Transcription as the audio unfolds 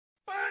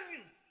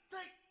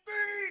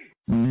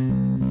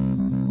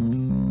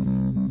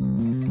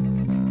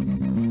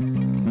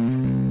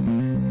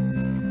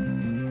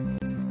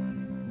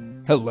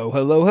Hello,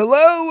 hello,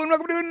 hello, and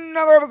welcome to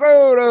another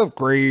episode of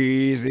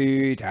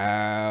Crazy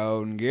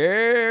Town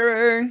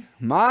Gaming.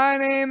 My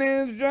name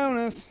is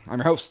Jonas. I'm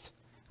your host.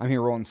 I'm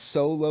here rolling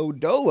solo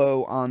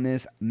dolo on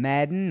this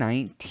Madden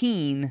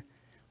 19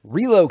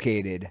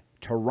 Relocated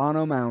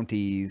Toronto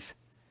Mounties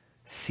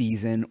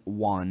Season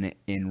 1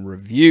 in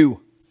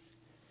review.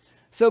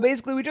 So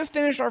basically, we just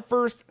finished our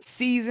first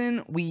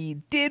season. We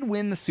did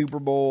win the Super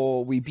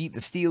Bowl. We beat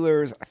the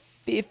Steelers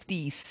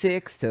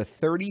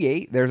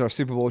 56-38. There's our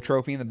Super Bowl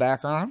trophy in the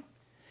background.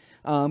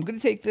 I'm going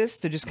to take this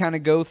to just kind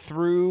of go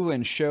through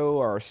and show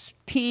our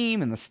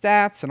team and the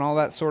stats and all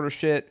that sort of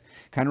shit,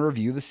 kind of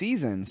review the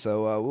season.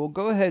 So we'll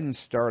go ahead and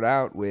start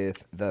out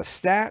with the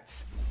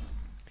stats.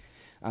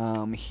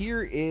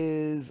 Here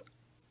is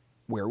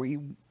where we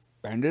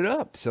ended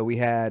up. So we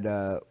had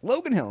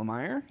Logan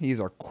Hillemeyer. He's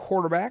our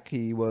quarterback.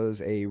 He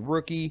was a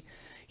rookie.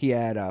 He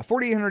had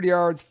 4,800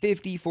 yards,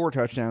 54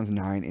 touchdowns,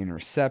 9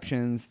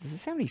 interceptions. Does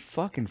this how many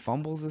fucking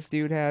fumbles this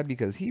dude had?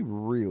 Because he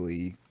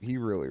really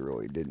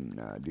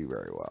didn't do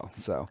very well.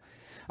 So,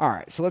 all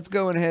right. So let's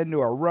go ahead and do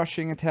our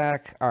rushing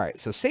attack. All right.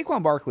 So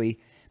Saquon Barkley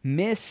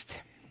missed.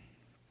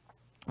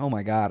 Oh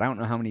my God, I don't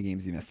know how many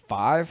games he missed.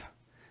 5.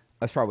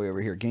 That's probably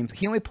over here. Games.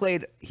 He only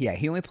played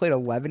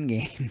 11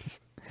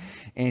 games,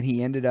 and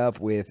he ended up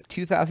with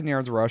 2,000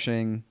 yards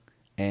rushing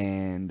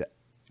and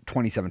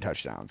 27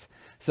 touchdowns.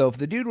 So if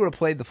the dude would have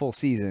played the full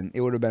season,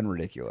 it would have been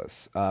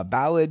ridiculous.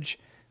 Ballage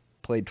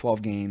played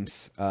 12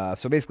 games.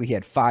 So basically he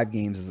had 5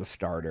 games as a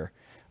starter.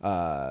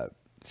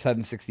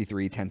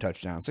 763, 10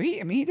 touchdowns. So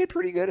he did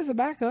pretty good as a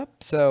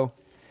backup. So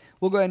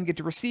we'll go ahead and get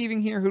to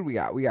receiving here. Who do we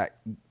got? We got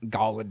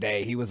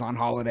Galladay. He was on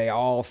holiday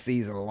all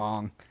season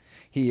long.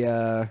 He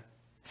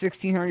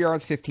 1,600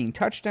 yards, 15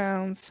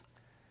 touchdowns.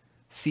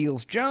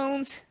 Seals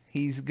Jones.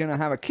 He's going to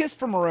have a kiss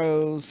from a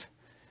rose.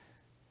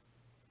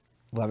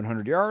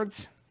 1,100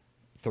 yards,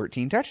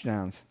 13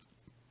 touchdowns.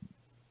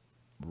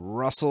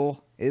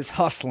 Russell is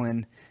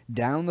hustling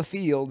down the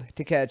field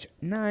to catch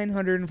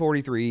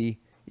 943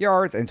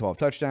 yards and 12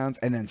 touchdowns.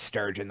 And then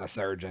Sturgeon the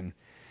Surgeon.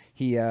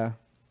 He had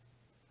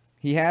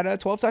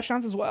 12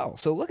 touchdowns as well.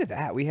 So look at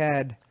that. We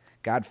had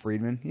God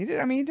Friedman. He did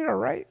all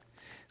right.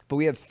 But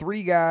we had 4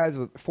 guys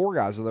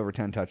with over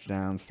 10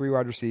 touchdowns, 3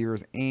 wide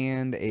receivers,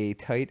 and a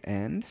tight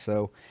end.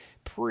 So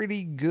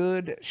pretty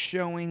good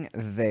showing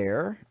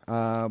there.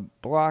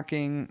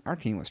 Blocking, our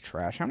team was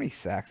trash. How many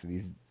sacks did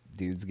these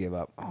dudes give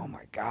up? Oh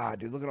my God,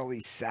 dude, look at all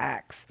these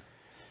sacks.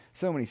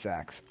 So many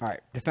sacks. All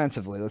right,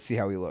 defensively, let's see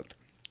how we looked.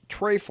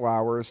 Trey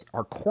Flowers,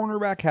 our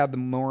cornerback, had the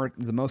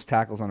most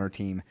tackles on our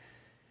team.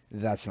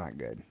 That's not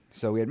good.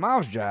 So we had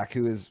Miles Jack,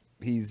 he's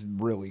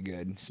really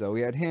good. So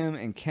we had him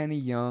and Kenny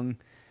Young.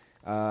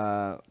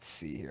 Let's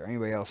see here.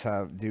 Anybody else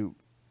do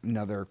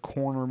another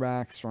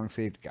cornerback, strong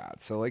safety? God.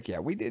 So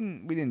we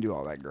didn't do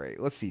all that great.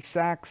 Let's see,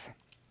 sacks.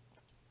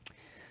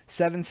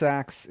 7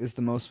 sacks is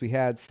the most we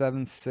had.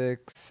 7,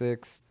 6,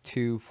 6,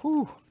 2.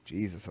 Whew,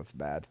 Jesus, that's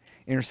bad.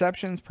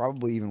 Interceptions,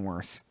 probably even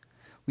worse.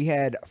 We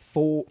had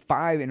 5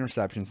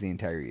 interceptions the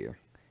entire year.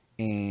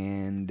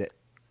 And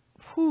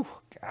whew,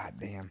 God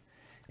damn.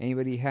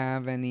 Anybody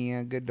have any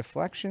good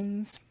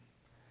deflections?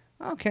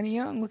 Oh, Kenny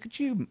Young, look at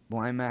you,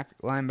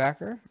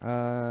 linebacker.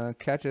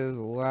 Catches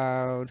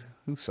allowed.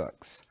 Who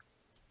sucks?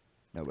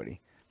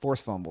 Nobody.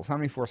 Forced fumbles. How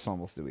many forced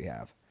fumbles do we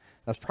have?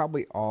 That's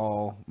probably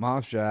all.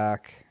 Miles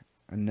Jack,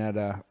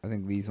 Anetta. I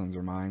think these ones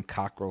are mine.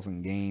 Cockrells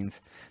and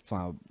Gaines.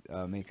 So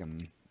I'll make them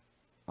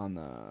on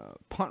the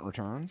punt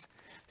returns.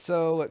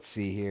 So let's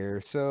see here.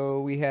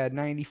 So we had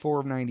 94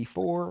 of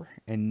 94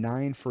 and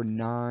 9 for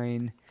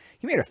 9.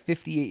 He made a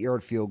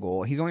 58-yard field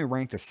goal. He's only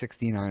ranked a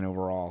 69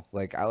 overall.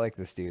 I like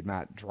this dude,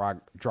 Matt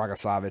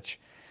Dragosavic.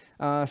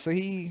 So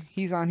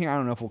he's on here. I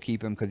don't know if we'll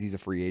keep him because he's a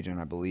free agent,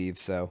 I believe.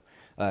 So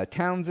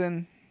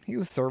Townsend, he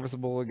was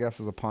serviceable, I guess,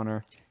 as a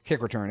punter.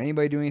 Kick return.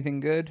 Anybody do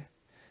anything good?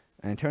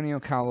 Antonio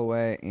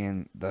Callaway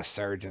and the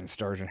Sturgeon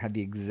had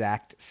the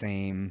exact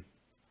same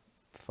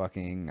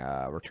fucking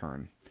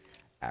return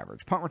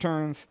average. Punt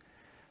returns.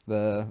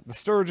 The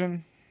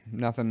Sturgeon,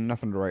 nothing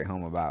to write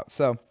home about.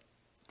 So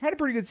had a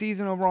pretty good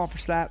season overall for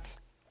stats.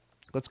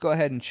 Let's go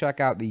ahead and check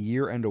out the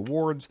year-end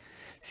awards,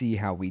 see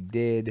how we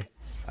did.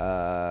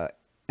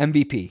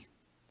 MVP.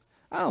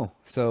 Oh,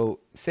 so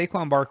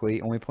Saquon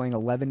Barkley, only playing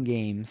 11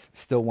 games,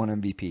 still won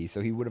MVP.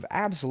 So he would have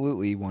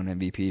absolutely won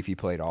MVP if he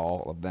played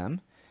all of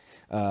them.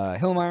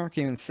 Hillemeyer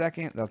came in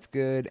second. That's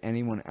good.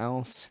 Anyone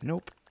else?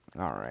 Nope.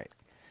 All right.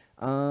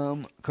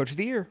 Coach of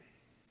the Year.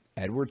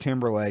 Edward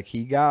Timberlake.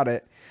 He got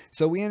it.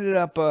 So we ended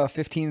up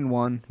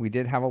 15-1. We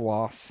did have a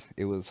loss.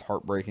 It was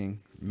heartbreaking.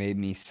 Made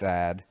me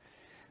sad.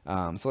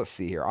 So let's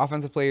see here.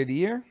 Offensive Player of the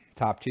Year.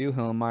 Top 2,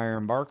 Hillemeyer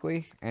and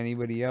Barkley.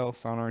 Anybody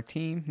else on our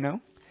team? No.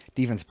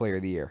 Defensive Player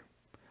of the Year.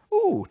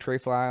 Ooh, Trey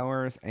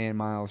Flowers and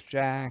Miles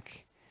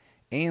Jack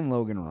and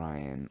Logan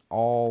Ryan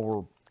all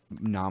were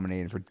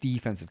nominated for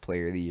Defensive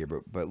Player of the Year,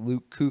 but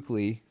Luke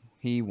Kuechly,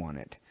 he won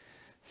it.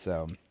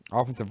 So,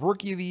 Offensive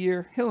Rookie of the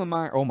Year,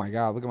 Hillemeyer. Oh my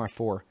God, look at my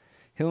 4.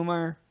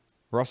 Hillemeyer,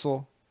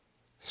 Russell,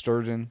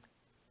 Sturgeon,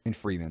 and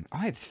Freeman. I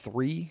had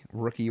 3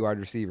 rookie wide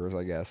receivers,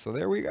 I guess. So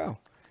there we go.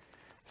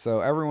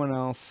 So everyone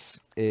else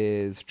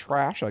is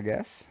trash, I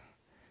guess.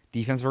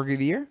 Defensive Rookie of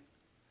the Year?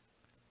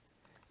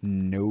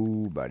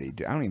 Nobody.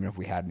 I don't even know if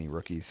we had any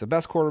rookies. So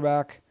best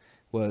quarterback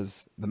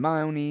was the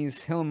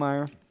Mounties,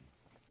 Hillmeyer.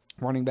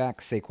 Running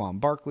back, Saquon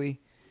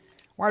Barkley.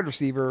 Wide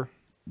receiver,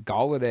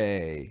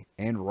 Galladay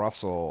and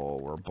Russell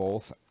were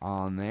both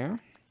on there.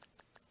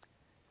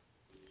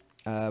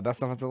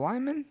 Best offensive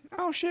lineman?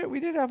 Oh, shit, we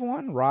did have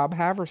one. Rob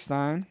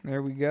Haverstein.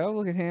 There we go.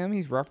 Look at him.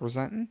 He's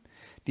representing.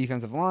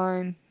 Defensive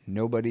line,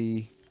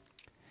 nobody.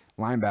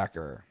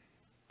 Linebacker,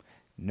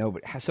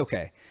 nobody. That's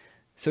okay.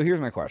 So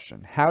here's my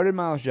question. How did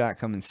Miles Jack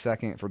come in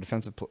second for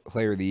Defensive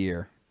Player of the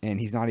Year, and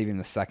he's not even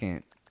the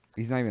second?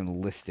 He's not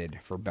even listed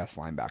for best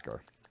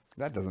linebacker.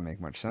 That doesn't make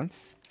much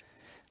sense.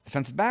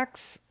 Defensive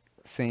backs,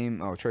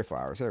 same. Oh, Trey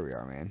Flowers. There we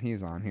are, man.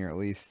 He's on here at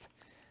least.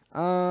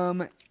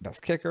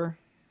 Best kicker.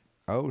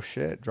 Oh,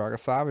 shit.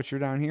 Dragosavic, you're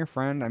down here,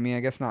 friend. I mean, I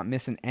guess not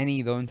missing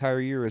any the entire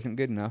year isn't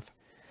good enough.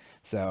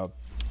 So,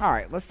 all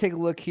right, let's take a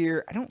look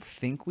here. I don't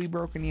think we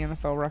broke any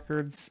NFL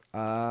records.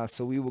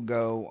 So we will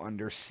go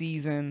under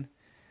season.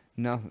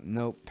 No,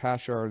 nope.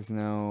 Pass yards,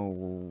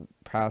 no.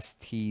 Pass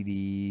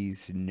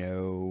TDs,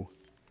 no.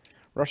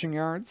 Rushing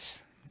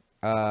yards.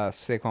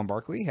 Saquon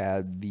Barkley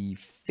had the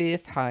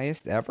 5th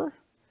highest ever.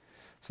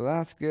 So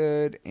that's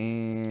good.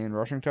 And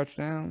rushing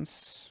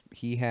touchdowns,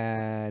 he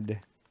had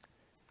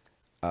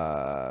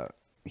the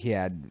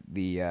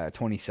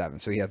 27.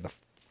 So he has the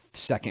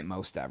second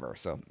most ever.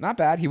 So not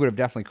bad. He would have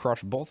definitely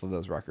crushed both of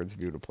those records if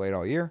he would have played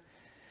all year.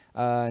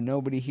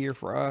 Nobody here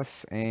for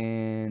us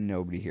and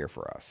nobody here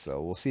for us.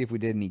 So we'll see if we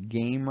did any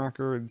game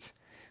records.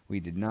 We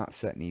did not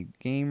set any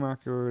game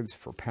records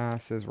for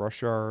passes,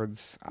 rush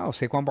yards. Oh,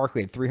 Saquon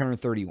Barkley had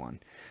 331.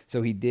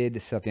 So he did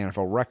set the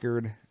NFL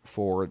record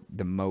for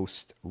the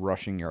most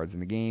rushing yards in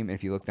the game. And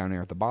if you look down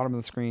there at the bottom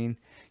of the screen,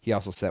 he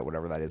also set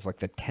whatever that is, like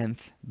the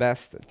 10th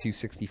best at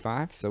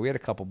 265. So we had a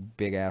couple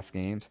big-ass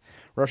games.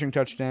 Rushing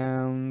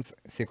touchdowns,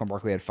 Saquon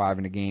Barkley had 5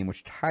 in a game,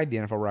 which tied the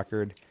NFL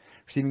record.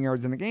 Receiving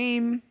yards in the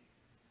game,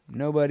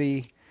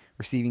 nobody.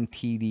 Receiving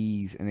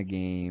TDs in the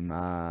game,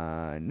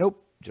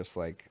 nope. Just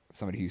like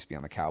somebody who used to be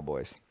on the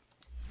Cowboys.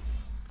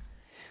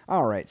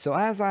 All right, so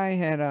as I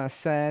had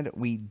said,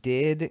 we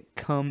did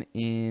come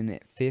in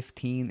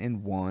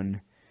 15-1.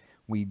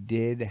 We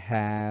did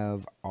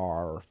have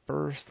our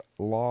first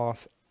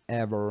loss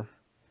ever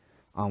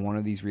on one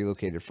of these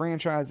relocated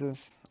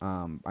franchises.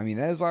 I mean,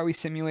 that is why we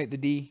simulate the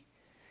D.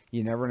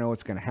 You never know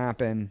what's going to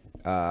happen.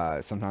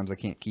 Sometimes I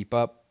can't keep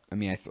up. I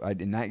mean,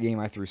 in that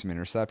game I threw some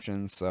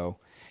interceptions, so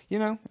you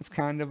know it's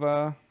kind of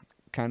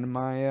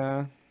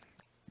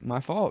my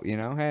fault, you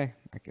know. Hey,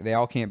 they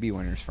all can't be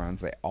winners,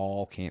 friends. They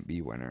all can't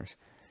be winners.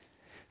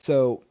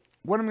 So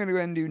what I'm going to go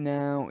ahead and do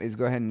now is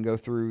go ahead and go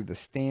through the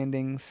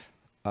standings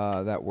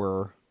that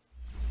were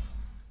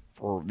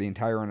for the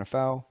entire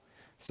NFL.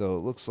 So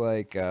it looks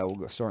like we'll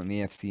go start in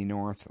the AFC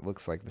North. It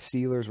looks like the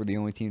Steelers were the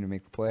only team to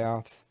make the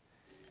playoffs.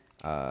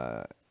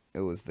 It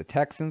was the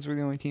Texans were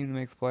the only team to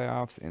make the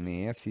playoffs. In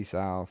the AFC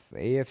South, the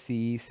AFC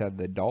East had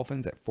the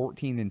Dolphins at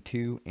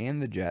 14-2 and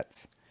the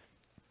Jets.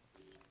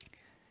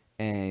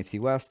 And AFC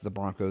West, the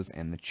Broncos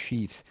and the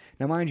Chiefs.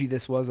 Now, mind you,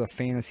 this was a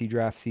fantasy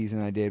draft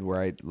season I did where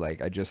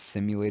I just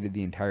simulated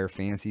the entire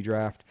fantasy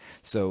draft.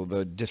 So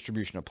the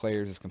distribution of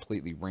players is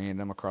completely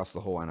random across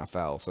the whole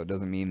NFL. So it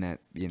doesn't mean that,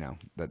 you know,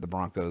 that the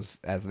Broncos,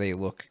 as they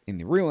look in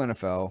the real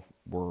NFL,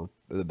 were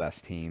the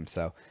best team.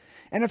 So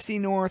NFC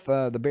North,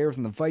 the Bears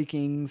and the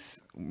Vikings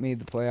made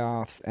the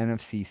playoffs.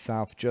 NFC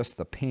South, just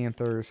the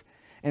Panthers.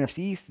 NFC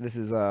East, this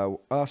is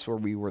us, where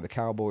we were the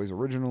Cowboys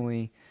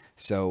originally.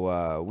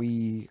 So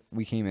we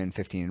came in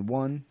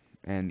 15-1,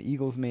 and the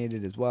Eagles made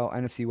it as well.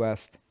 NFC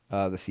West,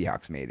 the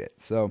Seahawks made it.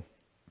 So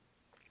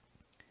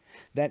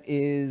that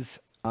is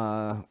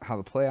how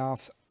the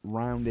playoffs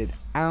rounded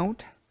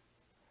out.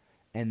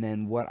 And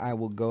then what I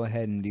will go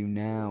ahead and do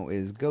now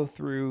is go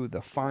through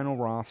the final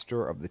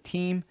roster of the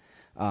team.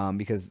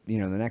 Because, you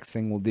know, the next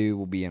thing we'll do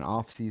will be an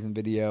off-season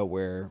video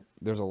where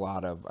there's a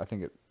lot of,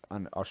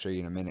 I'll show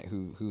you in a minute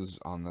who's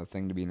on the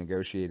thing to be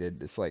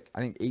negotiated. It's like, I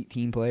think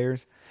 18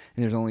 players,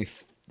 and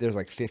there's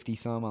like 50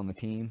 some on the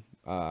team.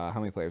 How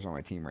many players are on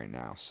my team right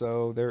now?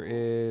 So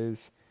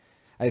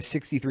I have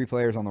 63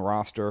 players on the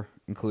roster,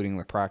 including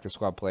the practice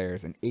squad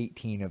players, and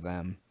 18 of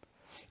them,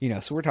 you know,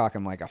 so we're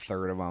talking like a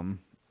third of them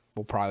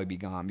will probably be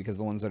gone because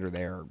the ones that are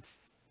there are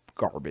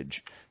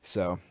garbage.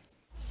 So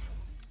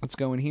let's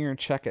go in here and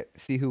check it,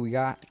 see who we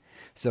got.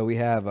 So we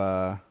have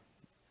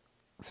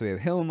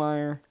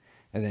Hillmeyer.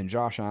 And then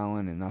Josh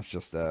Allen, and that's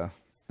just a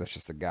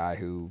guy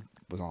who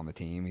was on the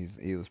team.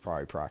 He was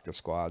probably practice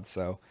squad.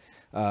 So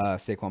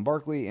Saquon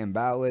Barkley and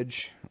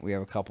Ballage. We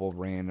have a couple of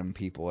random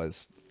people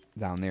as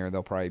down there.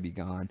 They'll probably be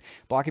gone.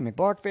 Blocky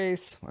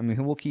McBlockface. I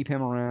mean, we'll keep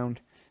him around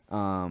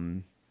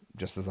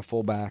just as a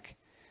fullback.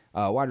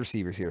 Wide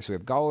receivers here. So we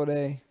have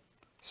Galladay,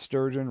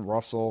 Sturgeon,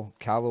 Russell.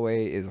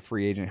 Callaway is a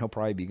free agent. He'll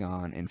probably be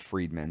gone. And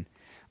Friedman.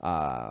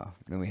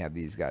 Then we have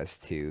these guys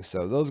too.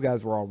 So those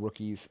guys were all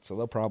rookies. So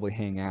they'll probably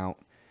hang out.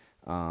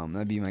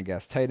 That'd be my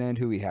guess. Tight end,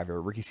 who we have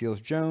here, Ricky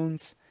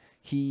Seals-Jones.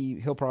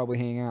 He'll probably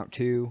hang out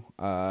too.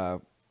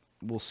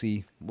 we'll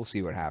see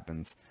what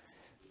happens.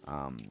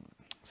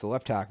 So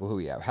left tackle, who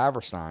we have?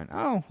 Haverstein.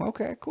 Oh,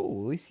 okay,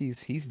 cool. At least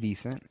he's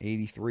decent.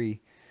 83.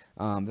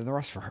 Then the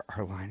rest of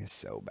our line is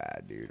so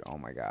bad, dude. Oh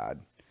my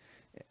god.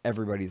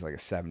 Everybody's like a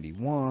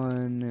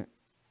 71,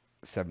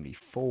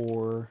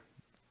 74,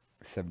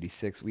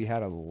 76. We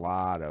had a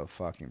lot of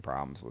fucking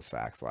problems with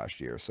sacks last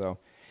year. So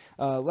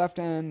left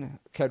end,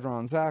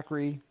 Kedron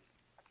Zachary.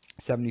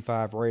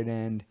 75 right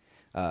end.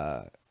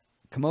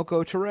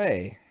 Kamoko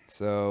Ture.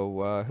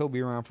 So he'll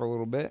be around for a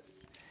little bit.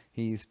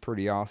 He's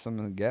pretty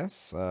awesome, I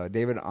guess.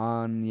 David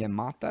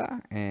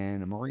Onyemata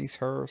and Maurice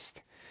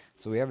Hurst.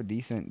 So we have a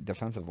decent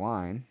defensive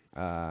line.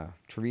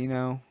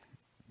 Trevino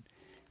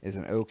is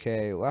an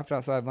okay left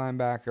outside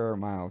linebacker.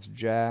 Miles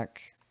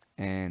Jack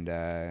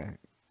and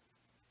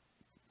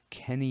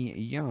Kenny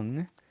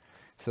Young.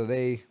 So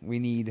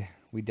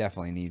we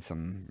definitely need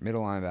some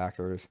middle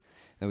linebackers.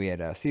 Then we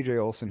had C.J.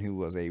 Olsen, who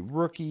was a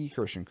rookie.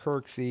 Christian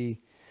Kirksey.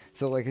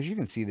 So, like, as you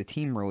can see, the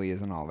team really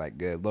isn't all that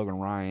good. Logan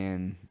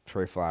Ryan,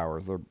 Trey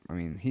Flowers. I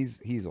mean,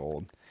 he's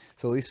old.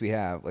 So at least we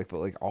have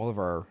all of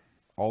our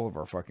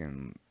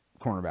fucking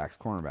cornerbacks,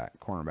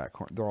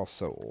 they're all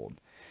so old.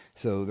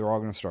 So they're all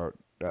going to start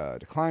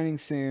declining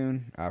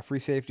soon. Free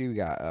safety, we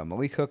got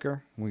Malik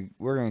Hooker.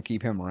 We're going to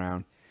keep him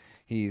around.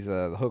 He's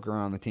the hooker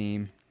on the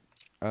team.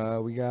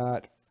 We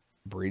got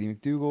Brady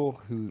McDougal,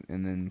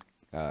 and then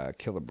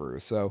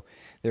Killebrew. So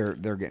they're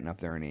getting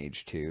up there in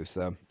age too.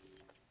 So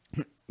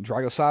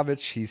Drago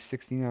Savic, he's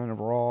 69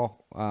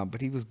 overall,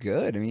 but he was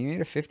good. I mean, he made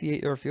a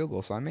 58-yard field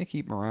goal, so I may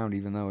keep him around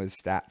even though his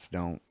stats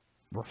don't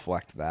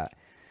reflect that.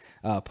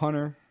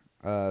 Punter,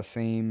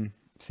 same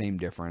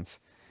difference.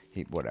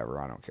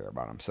 Whatever, I don't care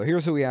about him. So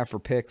here's who we have for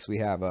picks. We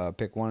have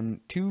pick 1,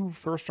 2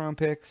 first-round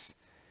picks,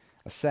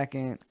 a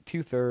second,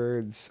 2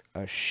 thirds,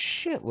 a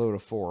shitload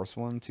of fourths.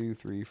 1, 2,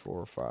 3,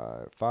 4,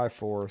 5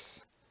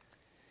 fourths.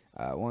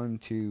 1,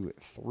 2,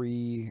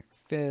 3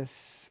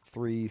 fifths,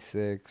 3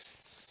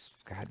 6.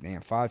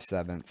 Goddamn, 5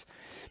 sevenths.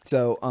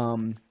 So,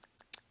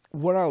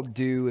 what I'll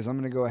do is I'm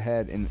going to go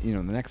ahead and,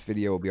 the next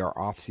video will be our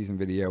off-season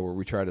video where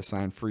we try to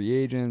sign free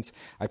agents.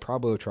 I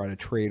probably will try to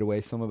trade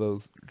away some of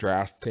those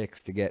draft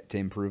picks to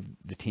improve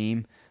the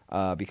team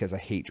because I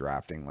hate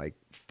drafting like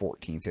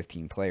 14,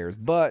 15 players.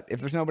 But if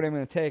there's nobody I'm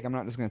going to take, I'm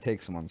not just going to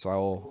take someone.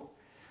 So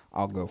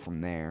I'll go from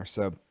there.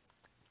 So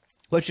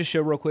let's just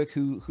show real quick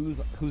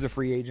who's a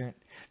free agent.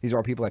 These are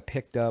all people I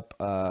picked up.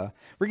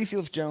 Ricky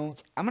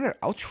Seals-Jones.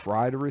 I'll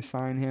try to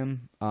re-sign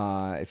him.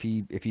 If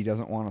he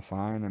doesn't want to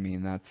sign, I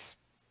mean that's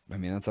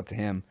up to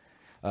him.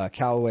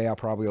 Callaway, I'll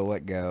probably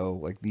let go.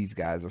 Like, these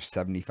guys are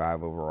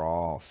 75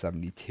 overall,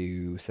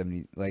 72,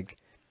 70. Like,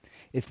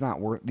 it's not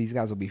worth. These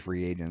guys will be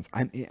free agents.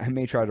 I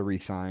may try to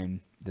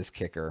re-sign this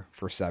kicker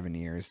for 7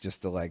 years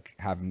just to like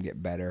have him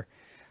get better.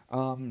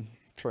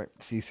 Try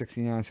see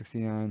 69,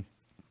 69,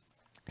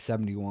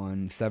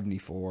 71,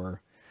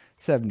 74.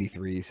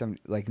 73,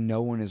 70, like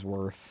nobody's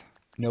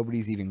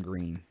even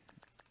green,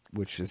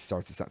 which just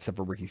starts except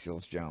for Ricky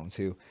Seals-Jones,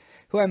 who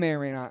I may or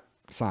may not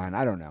sign.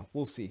 I don't know.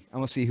 We'll see. I'm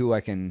gonna see who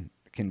I can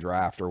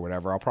draft or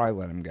whatever. I'll probably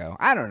let him go.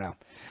 I don't know.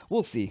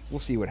 We'll see. We'll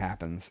see what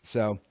happens.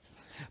 So,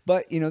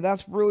 but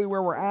that's really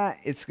where we're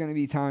at. It's gonna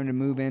be time to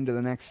move into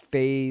the next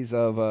phase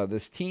of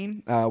this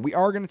team. We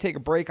are gonna take a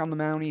break on the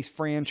Mounties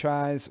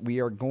franchise. We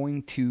are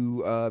going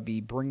to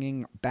be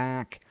bringing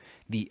back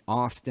the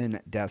Austin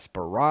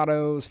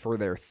Desperados for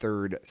their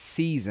 3rd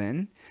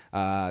season.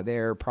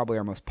 They're probably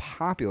our most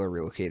popular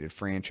relocated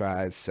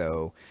franchise.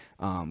 So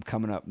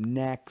coming up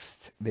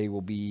next, they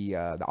will be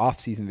the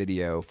off-season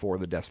video for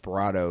the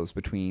Desperados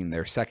between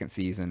their 2nd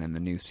season and the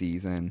new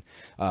season.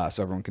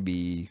 So everyone can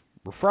be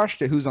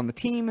refreshed at who's on the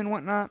team and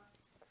whatnot.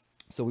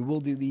 So we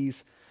will do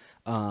these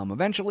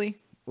eventually.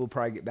 We'll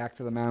probably get back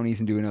to the Mounties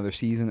and do another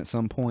season at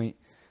some point.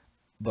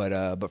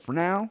 But for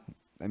now,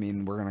 I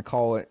mean, we're gonna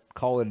call it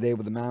a day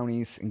with the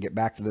Mounties and get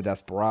back to the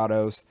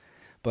Desperados.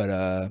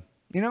 But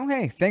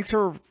hey, thanks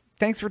for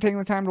taking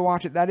the time to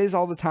watch it. That is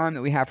all the time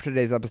that we have for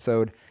today's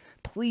episode.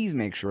 Please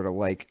make sure to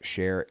like,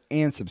 share,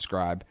 and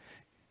subscribe.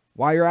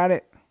 While you're at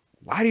it,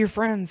 lie to your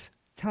friends.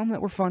 Tell them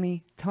that we're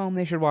funny. Tell them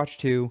they should watch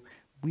too.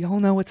 We all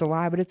know it's a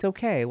lie, but it's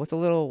okay. What's a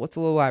little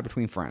lie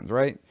between friends,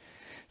 right?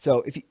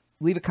 So if you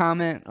leave a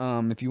comment,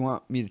 if you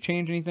want me to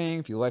change anything,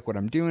 if you like what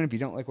I'm doing, if you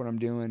don't like what I'm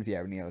doing, if you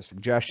have any other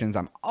suggestions,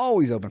 I'm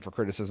always open for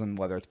criticism,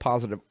 whether it's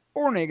positive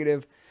or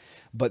negative.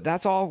 But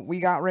that's all we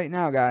got right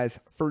now, guys.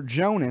 For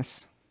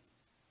Jonas,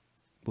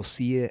 we'll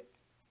see you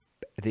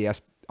at the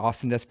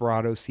Austin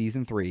Desperados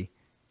Season 3.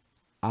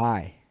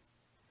 I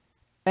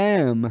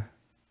am